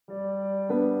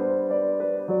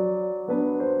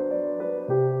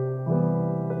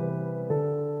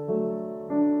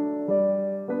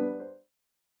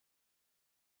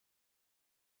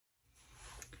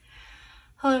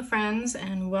Hello friends,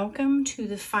 and welcome to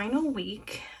the final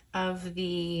week of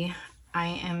the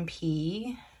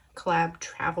IMP Collab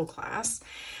travel class.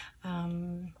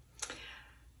 I'm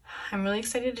really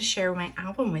excited to share my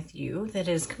album with you that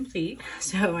is complete.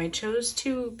 So I chose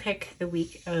to pick the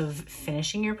week of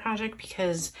finishing your project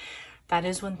because that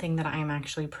is one thing that I'm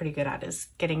actually pretty good at, is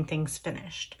getting things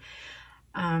finished.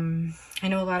 I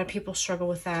know a lot of people struggle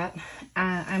with that.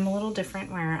 I'm a little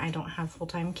different where I don't have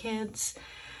full-time kids.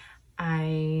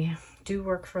 I do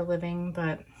work for a living,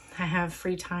 but I have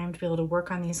free time to be able to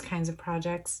work on these kinds of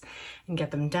projects and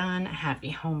get them done. I have a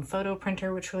home photo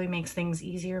printer, which really makes things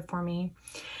easier for me.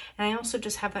 And I also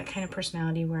just have that kind of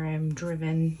personality where I'm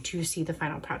driven to see the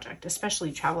final project,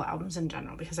 especially travel albums in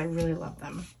general, because I really love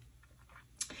them.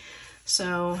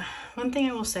 So one thing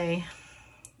I will say,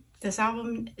 this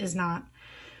album is not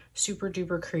super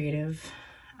duper creative.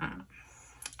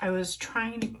 I was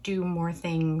trying to do more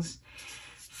things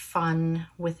fun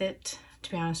with it,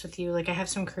 to be honest with you. Like, I have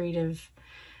some creative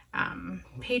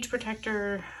page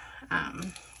protector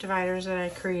dividers that I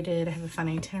created. I have a fun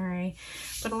itinerary,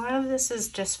 but a lot of this is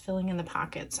just filling in the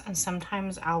pockets, and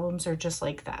sometimes albums are just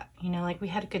like that, you know, like we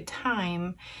had a good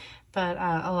time, but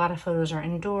a lot of photos are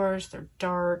indoors, they're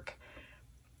dark,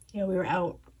 you know, we were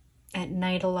out at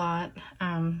night a lot.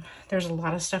 There's a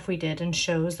lot of stuff we did and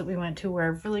shows that we went to where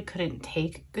I really couldn't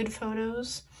take good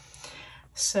photos.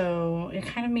 So it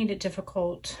kind of made it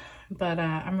difficult, but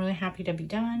I'm really happy to be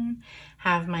done,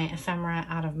 have my ephemera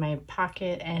out of my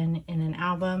pocket and in an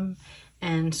album,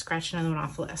 and scratch another one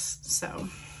off the list. So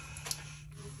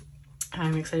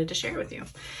I'm excited to share it with you.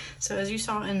 So as you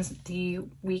saw in the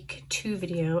week 2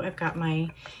 video, I've got my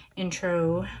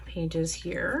intro pages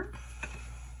here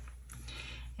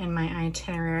and my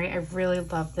itinerary. I really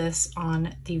love this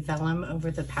on the vellum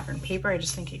over the pattern paper. I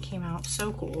just think it came out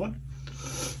so cool.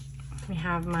 We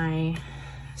have my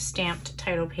stamped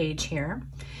title page here.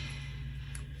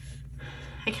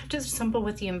 I kept it simple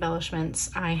with the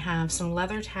embellishments. I have some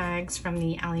leather tags from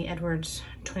the Ali Edwards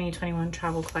 2021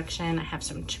 travel collection. I have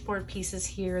some chipboard pieces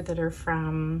here that are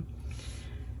from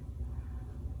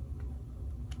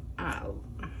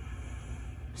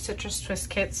Citrus Twist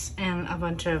kits, and a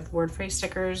bunch of word phrase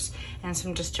stickers and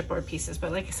some just chipboard pieces.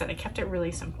 But like I said, I kept it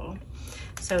really simple.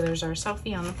 So there's our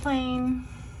selfie on the plane,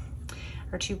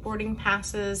 our 2 boarding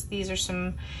passes. These are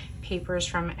some papers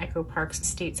from Echo Park's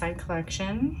stateside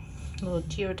collection. A little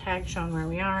geotag showing where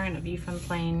we are and a view from the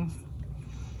plane.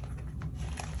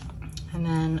 And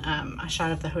then a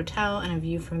shot of the hotel and a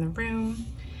view from the room.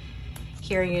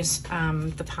 Here I used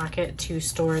the pocket to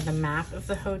store the map of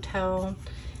the hotel,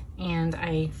 and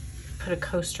I put a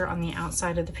coaster on the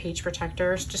outside of the page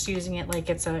protectors, just using it like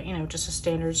it's a, you know, just a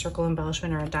standard circle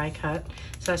embellishment or a die cut.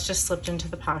 So that's just slipped into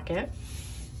the pocket.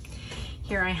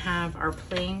 Here I have our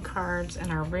playing cards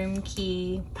and our room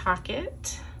key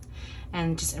pocket,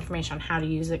 and just information on how to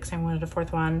use it because I wanted a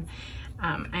 4th one.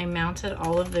 I mounted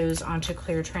all of those onto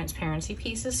clear transparency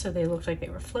pieces so they looked like they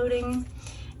were floating,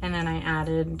 and then I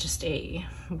added just a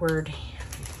word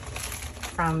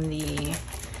from the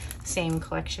same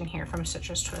collection here from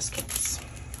Citrus Twist kits.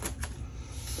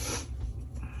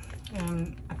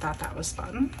 And I thought that was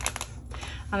fun.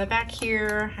 On the back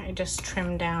here, I just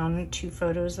trimmed down 2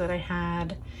 photos that I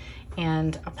had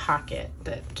and a pocket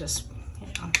that just, you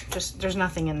know, just there's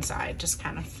nothing inside, just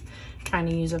kind of trying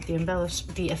to use up the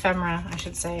ephemera, I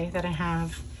should say, that I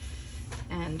have,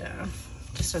 and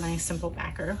just a nice simple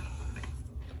backer.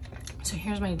 So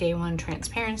here's my day 1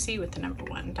 transparency with the number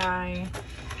 1 die.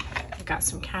 I've got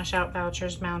some cash out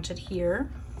vouchers mounted here,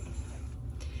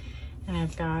 and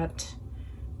I've got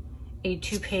a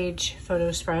 2-page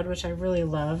photo spread, which I really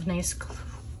love. Nice,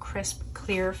 crisp,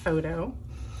 clear photo.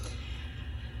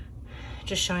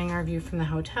 Just showing our view from the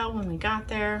hotel when we got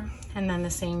there, and then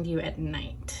the same view at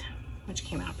night, which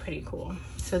came out pretty cool.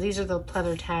 So these are the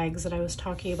pleather tags that I was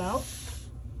talking about.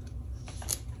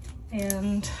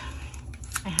 And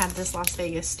I had this Las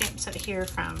Vegas stamp set here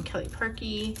from Kelly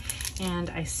Perky, and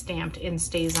I stamped in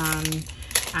StazOn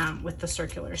with the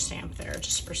circular stamp there,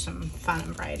 just for some fun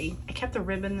and variety. I kept the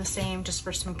ribbon the same just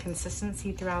for some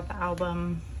consistency throughout the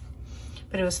album,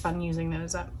 but it was fun using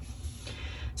those up.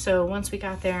 So once we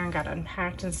got there and got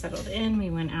unpacked and settled in, we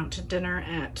went out to dinner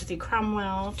at the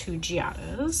Cromwell to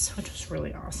Giada's, which was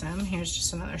really awesome. Here's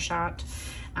just another shot,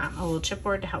 a little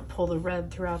chipboard to help pull the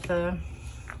red throughout the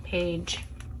page.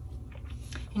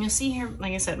 And you'll see here,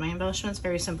 like I said, my embellishment's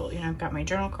very simple. You know, I've got my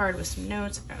journal card with some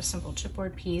notes. I've got a simple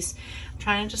chipboard piece. I'm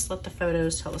trying to just let the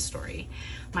photos tell a story.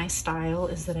 My style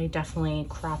is that I definitely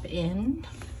crop in.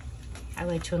 I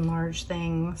like to enlarge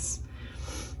things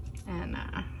and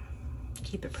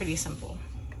keep it pretty simple.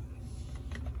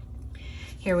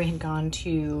 Here we had gone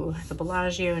to the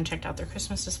Bellagio and checked out their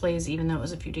Christmas displays. Even though it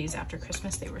was a few days after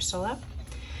Christmas, they were still up.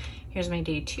 Here's my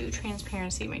day 2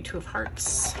 transparency, my 2 of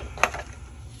hearts.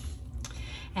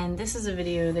 And this is a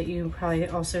video that you probably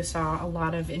also saw a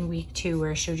lot of in week 2,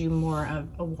 where I showed you more of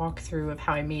a walkthrough of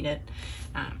how I made it.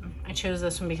 I chose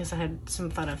this one because I had some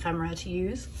fun ephemera to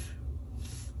use.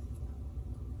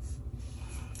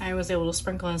 I was able to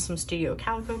sprinkle in some Studio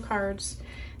Calico cards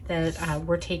that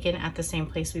were taken at the same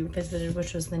place we visited,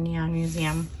 which was the Neon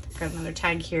Museum. Got another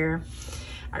tag here.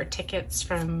 Our tickets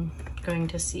from going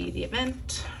to see the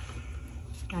event.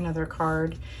 Another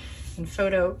card and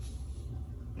photo.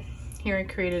 Here I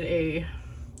created a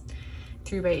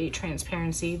 3x8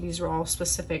 transparency. These were all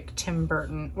specific Tim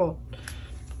Burton. Well,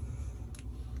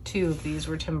 2 of these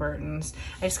were Tim Burton's.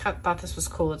 I just thought this was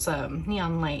cool. It's a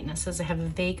neon light, and it says, I have a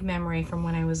vague memory from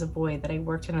when I was a boy that I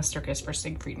worked in a circus for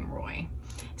Siegfried and Roy.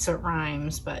 So it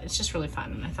rhymes, but it's just really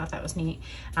fun, and I thought that was neat.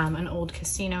 An old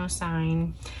casino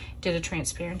sign. Did a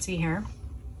transparency here,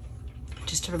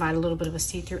 just to provide a little bit of a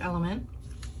see-through element.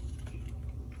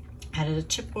 Added a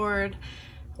chipboard,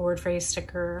 a word phrase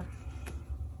sticker,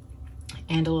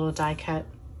 and a little die cut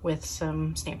with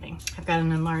some stamping. I've got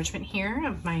an enlargement here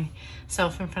of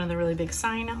myself in front of the really big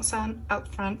sign out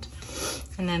front,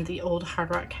 and then the old Hard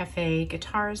Rock Cafe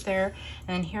guitars there.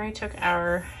 And then here I took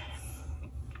our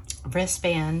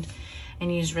wristband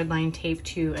and used red line tape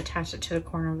to attach it to the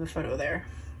corner of the photo there.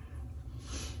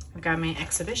 I've got my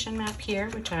exhibition map here,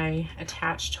 which I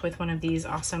attached with one of these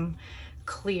awesome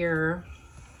clear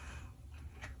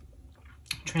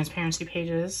transparency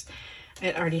pages.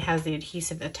 It already has the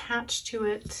adhesive attached to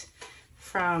it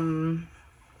from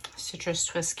Citrus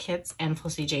Twist Kits, and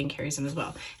Felicity Jane carries them as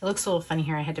well. It looks a little funny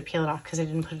here. I had to peel it off because I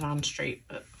didn't put it on straight,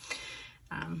 but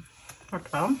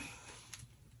worked well.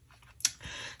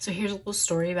 So here's a little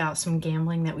story about some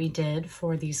gambling that we did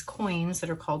for these coins that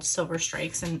are called silver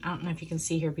strikes. And I don't know if you can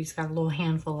see here, but he's got a little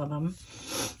handful of them.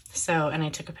 So, and I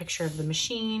took a picture of the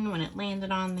machine when it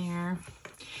landed on there.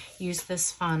 Used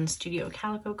this fun Studio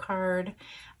Calico card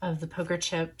of the poker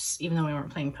chips, even though we weren't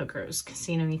playing poker, it was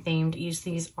casino-y themed. Used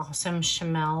these awesome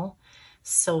Chamel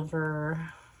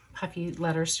silver puffy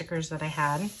letter stickers that I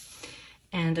had,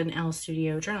 and an L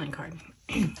Studio journaling card,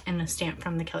 and a stamp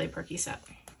from the Kelly Perky set.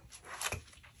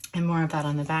 And more of that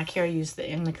on the back here. I used the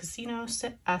In the Casino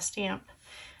stamp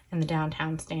and the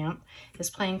Downtown stamp. This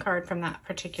playing card from that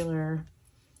particular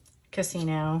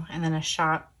casino, and then a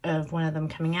shot of one of them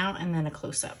coming out, and then a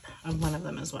close-up of one of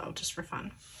them as well, just for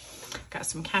fun. Got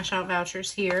some cash out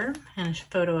vouchers here, and a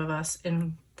photo of us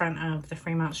in front of the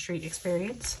Fremont Street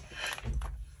Experience.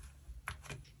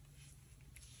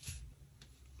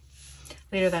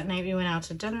 Later that night, we went out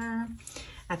to dinner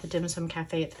at the Dim Sum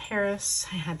Cafe at the Paris.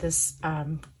 I had this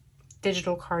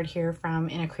digital card here from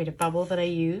In a Creative Bubble that I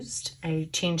used. I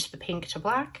changed the pink to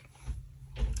black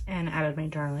and added my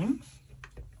journaling.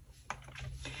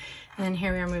 And then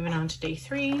here we are moving on to day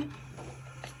 3.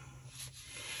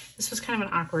 This was kind of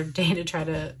an awkward day to try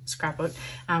to scrapbook.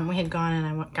 We had gone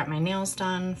and I got my nails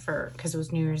done because it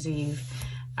was New Year's Eve.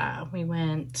 We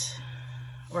went,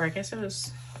 or I guess it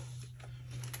was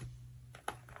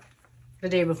the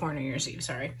day before New Year's Eve,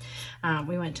 sorry.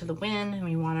 We went to the Wynn and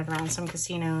we wandered around some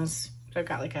casinos. So I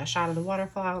got like a shot of the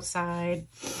waterfall outside,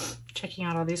 checking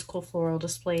out all these cool floral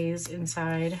displays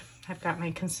inside. I've got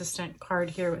my consistent card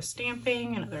here with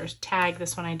stamping, another tag.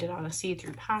 This one I did on a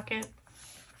see-through pocket.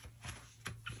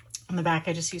 On the back,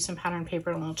 I just used some pattern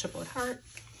paper and a little chipboard heart.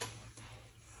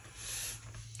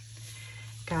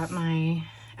 Got my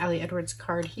Allie Edwards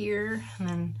card here, and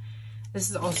then this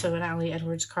is also an Allie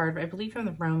Edwards card, I believe from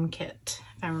the Rome kit,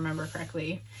 if I remember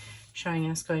correctly, showing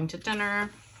us going to dinner.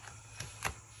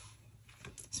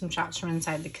 Some shots from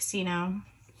inside the casino.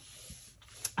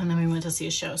 And then we went to see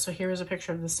a show. So here was a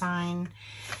picture of the sign.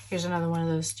 Here's another one of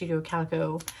those Studio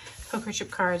Calico poker chip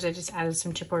cards. I just added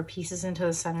some chipboard pieces into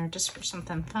the center just for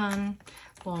something fun.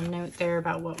 A little note there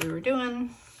about what we were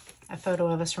doing. A photo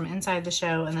of us from inside the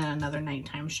show, and then another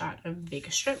nighttime shot of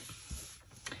Vegas Strip.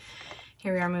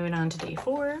 Here we are moving on to day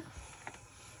 4.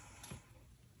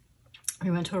 We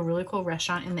went to a really cool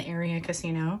restaurant in the area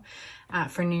casino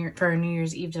for our New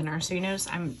Year's Eve dinner. So you notice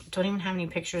I don't even have any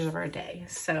pictures of our day.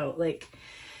 So like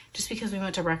just because we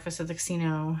went to breakfast at the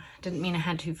casino didn't mean I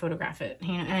had to photograph it,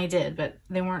 you know, and I did, but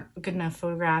they weren't good enough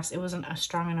photographs. It wasn't a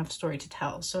strong enough story to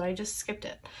tell, so I just skipped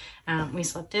it. We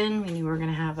slept in. We knew we were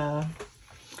gonna have a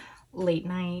late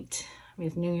night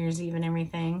with New Year's Eve and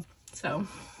everything. So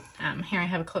here I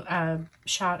have a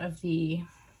shot of the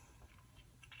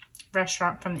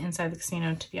restaurant from the inside of the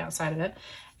casino to the outside of it.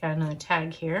 Got another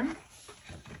tag here.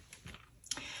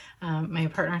 My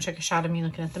partner took a shot of me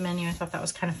looking at the menu. I thought that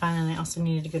was kind of fun, and I also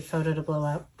needed a good photo to blow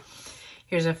up.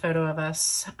 Here's a photo of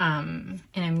us in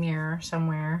a mirror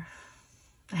somewhere.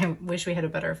 I wish we had a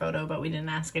better photo, but we didn't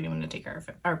ask anyone to take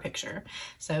our picture.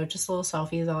 So just a little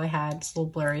selfie is all I had. It's a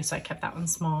little blurry, so I kept that one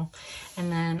small.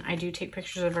 And then I do take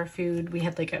pictures of our food. We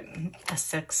had like a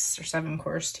 6 or 7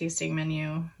 course tasting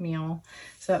meal.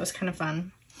 So that was kind of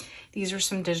fun. These are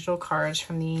some digital cards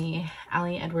from the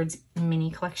Ali Edwards mini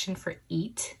collection for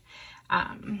Eat.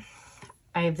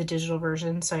 I have the digital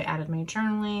version, so I added my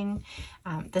journaling.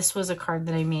 This was a card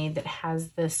that I made that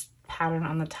has this pattern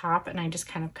on the top, and I just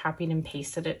kind of copied and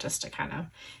pasted it just to kind of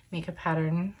make a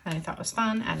pattern that I thought was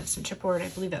fun. Added some chipboard. I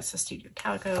believe that's the Studio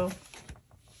Calico.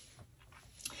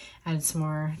 Added some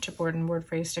more chipboard and word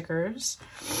phrase stickers.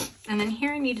 And then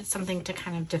here I needed something to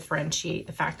kind of differentiate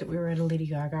the fact that we were at a Lady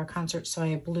Gaga concert, so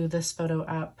I blew this photo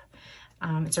up.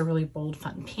 It's a really bold,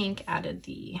 fun pink. Added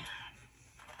the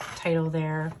title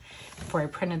there before I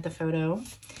printed the photo.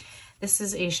 This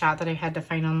is a shot that I had to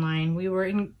find online.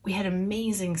 We had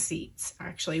amazing seats,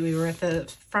 actually. We were at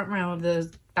the front row of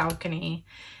the balcony,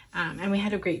 and we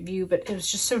had a great view, but it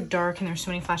was just so dark and there were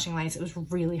so many flashing lights, it was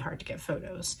really hard to get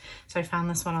photos. So I found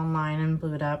this one online and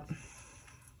blew it up.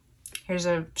 Here's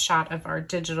a shot of our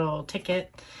digital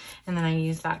ticket, and then I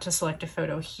used that to select a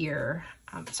photo here.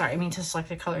 To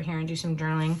select a color here and do some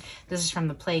journaling. This is from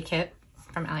the play kit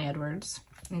from Ali Edwards.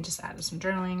 And just added some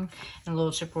journaling and a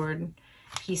little chipboard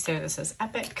piece there that says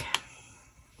Epic.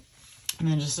 And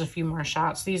then just a few more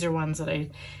shots. These are ones that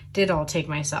I did all take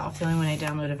myself. The only one I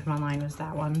downloaded from online was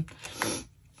that one.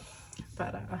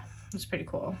 But it was pretty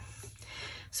cool.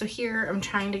 So here I'm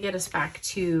trying to get us back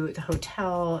to the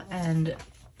hotel and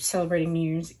celebrating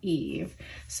New Year's Eve.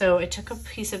 So I took a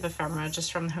piece of ephemera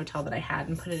just from the hotel that I had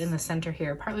and put it in the center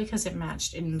here, partly because it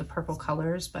matched in the purple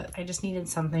colors, but I just needed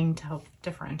something to help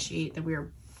differentiate that we were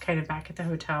kind of back at the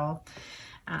hotel.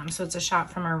 So it's a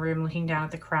shot from our room looking down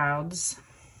at the crowds.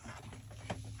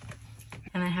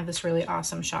 And I have this really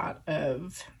awesome shot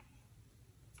of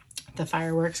the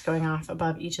fireworks going off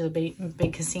above each of the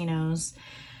big casinos.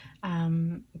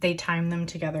 They timed them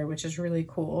together, which is really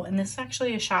cool. And this is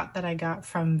actually a shot that I got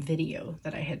from video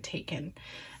that I had taken.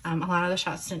 A lot of the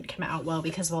shots didn't come out well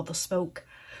because of all the smoke.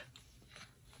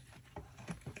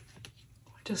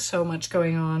 Just so much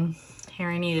going on. Here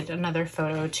I needed another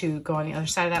photo to go on the other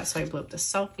side of that, so I blew up this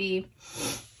selfie.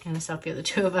 And a selfie of the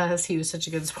two of us. He was such a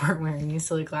good sport wearing these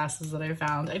silly glasses that I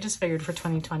found. I just figured for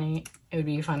 2020 it would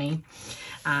be funny.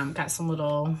 Got some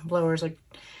little blowers like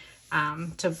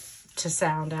to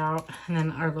sound out, and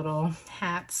then our little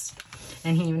hats,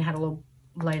 and he even had a little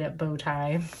light up bow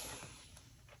tie.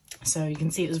 So you can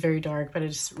see it was very dark, but I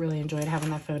just really enjoyed having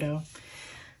that photo.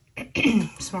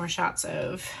 Some more shots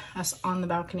of us on the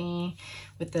balcony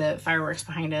with the fireworks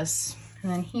behind us.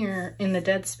 And then here in the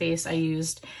dead space, I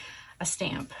used a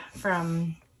stamp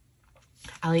from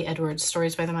Ali Edwards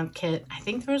Stories by the Month kit. I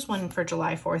think there was one for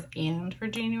July 4th and for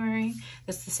January.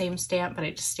 It's the same stamp, but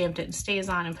I just stamped it and stays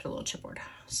on and put a little chipboard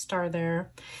star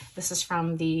there. This is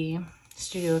from the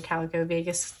Studio Calico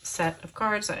Vegas set of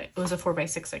cards. It was a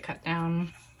 4x6 I cut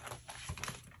down.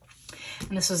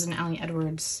 And this was an Ali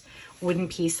Edwards wooden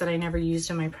piece that I never used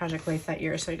in my project life that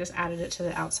year, so I just added it to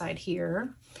the outside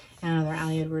here. And another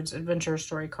Ali Edwards adventure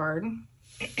story card.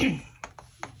 And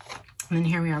then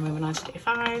here we are moving on to day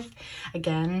 5.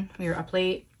 Again, we were up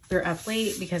late. We were up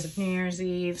late because of New Year's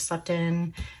Eve, slept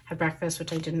in, had breakfast,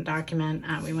 which I didn't document.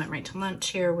 We went right to lunch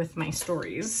here with my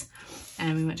stories,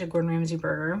 and we went to Gordon Ramsay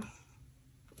Burger.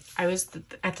 I was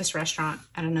at this restaurant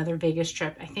at another Vegas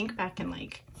trip, I think back in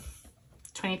like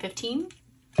 2015,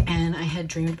 and I had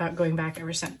dreamed about going back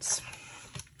ever since.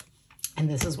 And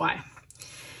this is why.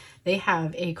 They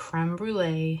have a creme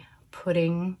brulee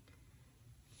pudding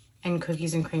and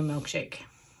cookies and cream milkshake.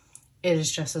 It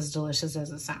is just as delicious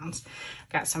as it sounds.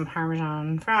 Got some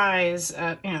Parmesan fries,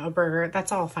 a burger.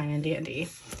 That's all fine and dandy.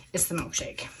 It's the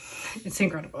milkshake. It's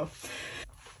incredible.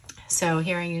 So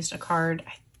here I used a card.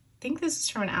 I think this is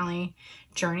from an Ali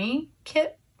Journey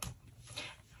kit.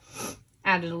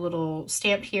 Added a little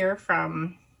stamp here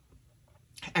from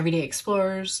Everyday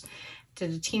Explorers.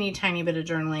 Did a teeny tiny bit of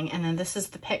journaling, and then this is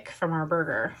the pic from our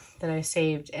burger that I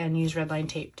saved and used red line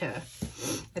tape to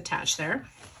attach there.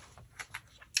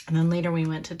 And then later we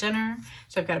went to dinner.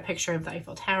 So I've got a picture of the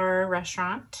Eiffel Tower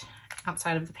restaurant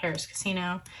outside of the Paris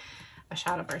Casino, a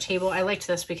shot of our table. I liked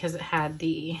this because it had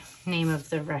the name of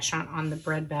the restaurant on the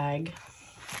bread bag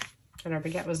that our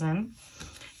baguette was in.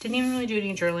 Didn't even really do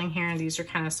any journaling here. These are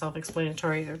kind of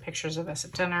self-explanatory. They're pictures of us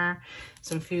at dinner,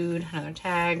 some food, another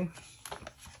tag.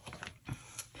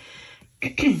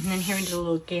 And then here we did a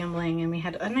little gambling and we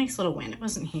had a nice little win. It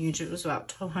wasn't huge. It was about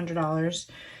 $1,200.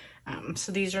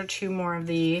 So these are two more of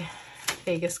the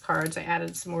Vegas cards. I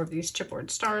added some more of these chipboard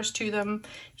stars to them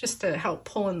just to help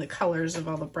pull in the colors of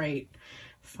all the bright,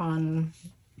 fun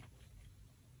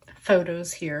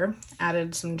photos here.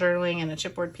 Added some journaling and a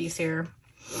chipboard piece here.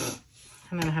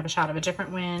 And then I have a shot of a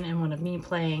different win and one of me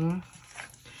playing.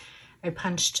 I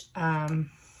punched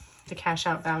the cash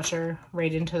out voucher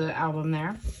right into the album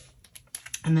there.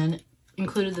 And then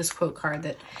included this quote card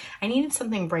that I needed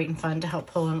something bright and fun to help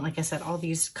pull in, like I said, all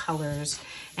these colors.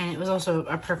 And it was also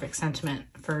a perfect sentiment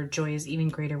for joy is even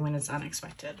greater when it's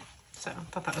unexpected. So I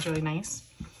thought that was really nice.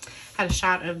 Had a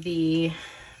shot of the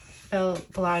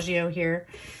Bellagio here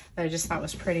that I just thought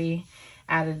was pretty.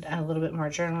 Added a little bit more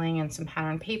journaling and some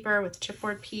pattern paper with a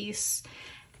chipboard piece.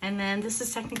 And then this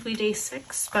is technically day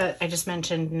 6, but I just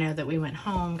mentioned, you know, that we went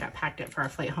home, got packed up for our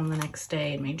flight home the next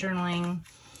day and made journaling.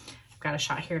 I've got a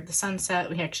shot here of the sunset.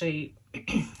 We actually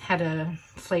had a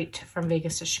flight from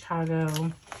Vegas to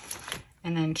Chicago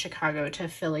and then Chicago to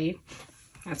Philly.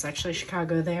 That's actually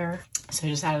Chicago there. So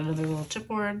I just added another little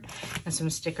chipboard and some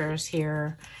stickers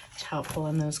here to help pull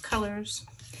in those colors.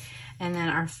 And then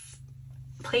our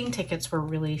plane tickets were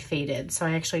really faded, so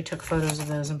I actually took photos of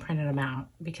those and printed them out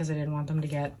because I didn't want them to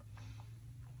get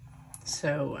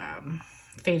so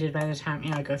faded by the time, you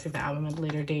know, I go through the album at a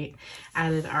later date.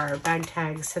 Added our bag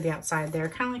tags to the outside there,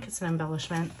 kind of like it's an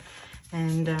embellishment,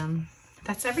 and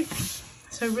that's everything.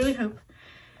 So I really hope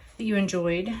that you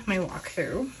enjoyed my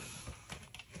walkthrough.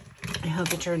 I hope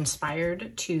that you're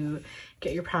inspired to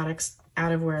get your products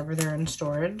out of wherever they're in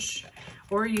storage,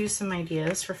 or use some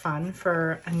ideas for fun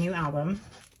for a new album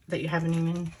that you haven't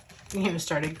even, you know,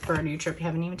 started, for a new trip you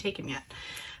haven't even taken yet.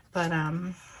 But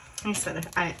like I said,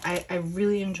 I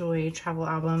really enjoy travel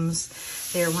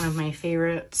albums. They are one of my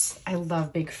favorites. I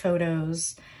love big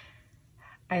photos.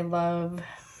 I love,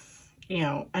 you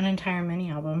know, an entire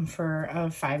mini album for a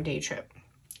 5-day trip.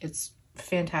 It's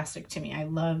fantastic to me. I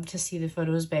love to see the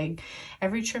photos big.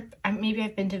 Every trip, maybe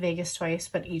I've been to Vegas twice,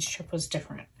 but each trip was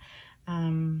different.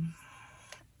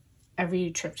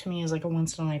 Every trip to me is like a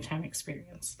once-in-a-lifetime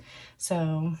experience.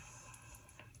 So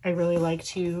I really like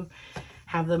to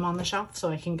have them on the shelf so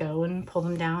I can go and pull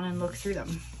them down and look through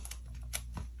them.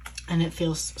 And it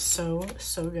feels so,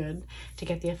 so good to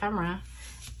get the ephemera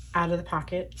out of the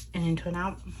pocket and into an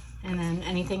album. And then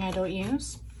anything I don't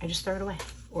use, I just throw it away.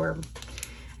 Or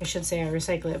I should say I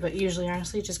recycle it, but usually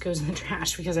honestly it just goes in the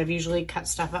trash because I've usually cut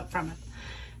stuff up from it.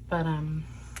 But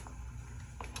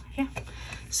yeah.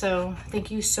 So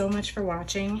thank you so much for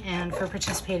watching and for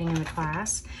participating in the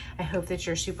class. I hope that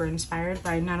you're super inspired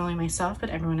by not only myself, but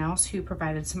everyone else who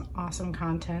provided some awesome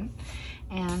content.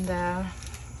 And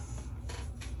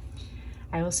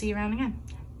I will see you around again.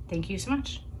 Thank you so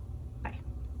much.